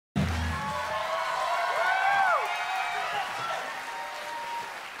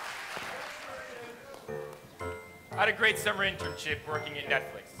I had a great summer internship working at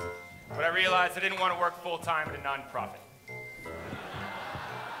Netflix, but I realized I didn't want to work full-time at a nonprofit.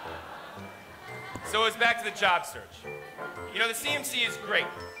 So it was back to the job search. You know, the CMC is great.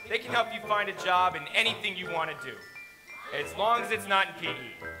 They can help you find a job in anything you want to do, as long as it's not in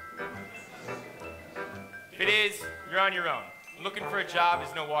PE. If it is, you're on your own. Looking for a job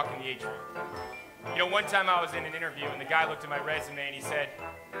is no walk in the atrium. You know, one time I was in an interview and the guy looked at my resume and he said,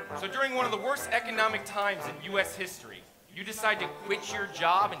 "So during one of the worst economic times in US history, you decide to quit your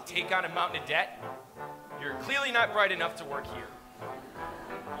job and take on a mountain of debt? You're clearly not bright enough to work here."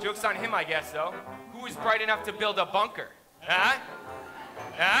 Joke's on him, I guess, though. Who is bright enough to build a bunker? Huh?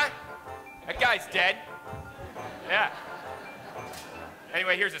 Huh? That guy's dead. Yeah.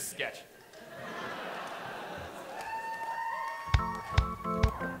 Anyway, here's a sketch.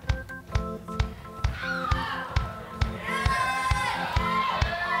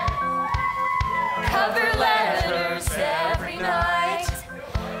 Cover letters every night,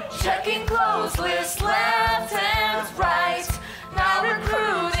 checking clothes lists left and right. Now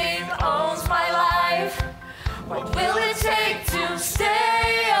recruiting owns my life. What will it take to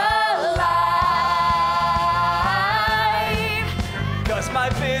stay alive? 'Cause my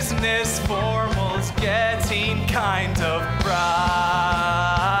business formal's getting kind of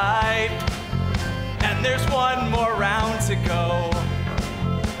bright, and there's one more round to go.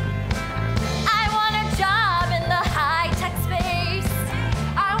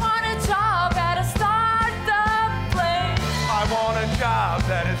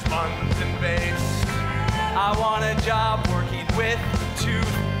 That is London-based. I want a job working with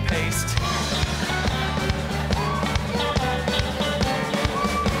toothpaste.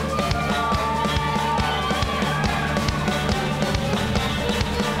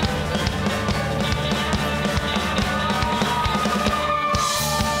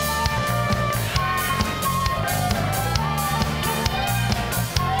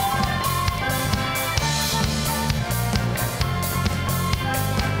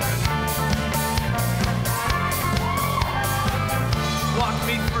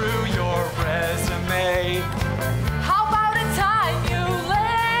 How about a time you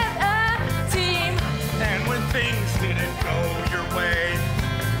led a team? And when things didn't go your way.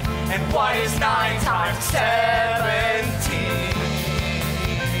 And why is 9 times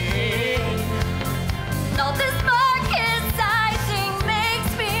 17? No, this market sizing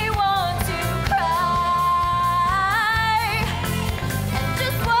makes me want to cry. And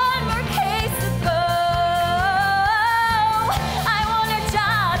just one more case to go. I want a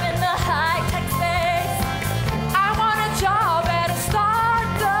job in the high-tech space. I want a job at a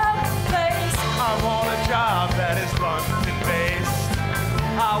startup place. I want a job that is London-based.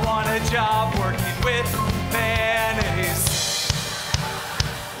 I want a job working with vanities.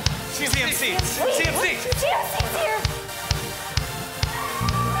 CMC! CMC! CMC's here!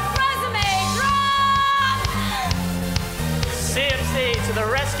 Resume drop! CMC to the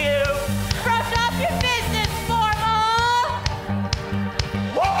rescue! Brush up your business, formal!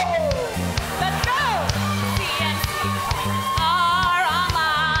 Whoa! Let's go! CMC are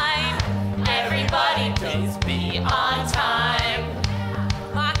online. Everybody please be on time.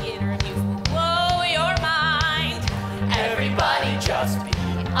 Mock interviews will blow your mind. Everybody just be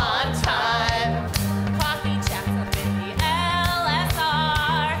on time. Coffee chats up in the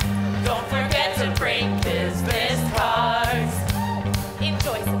LSR. Don't forget to bring business cards.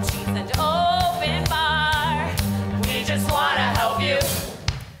 Enjoy some cheese.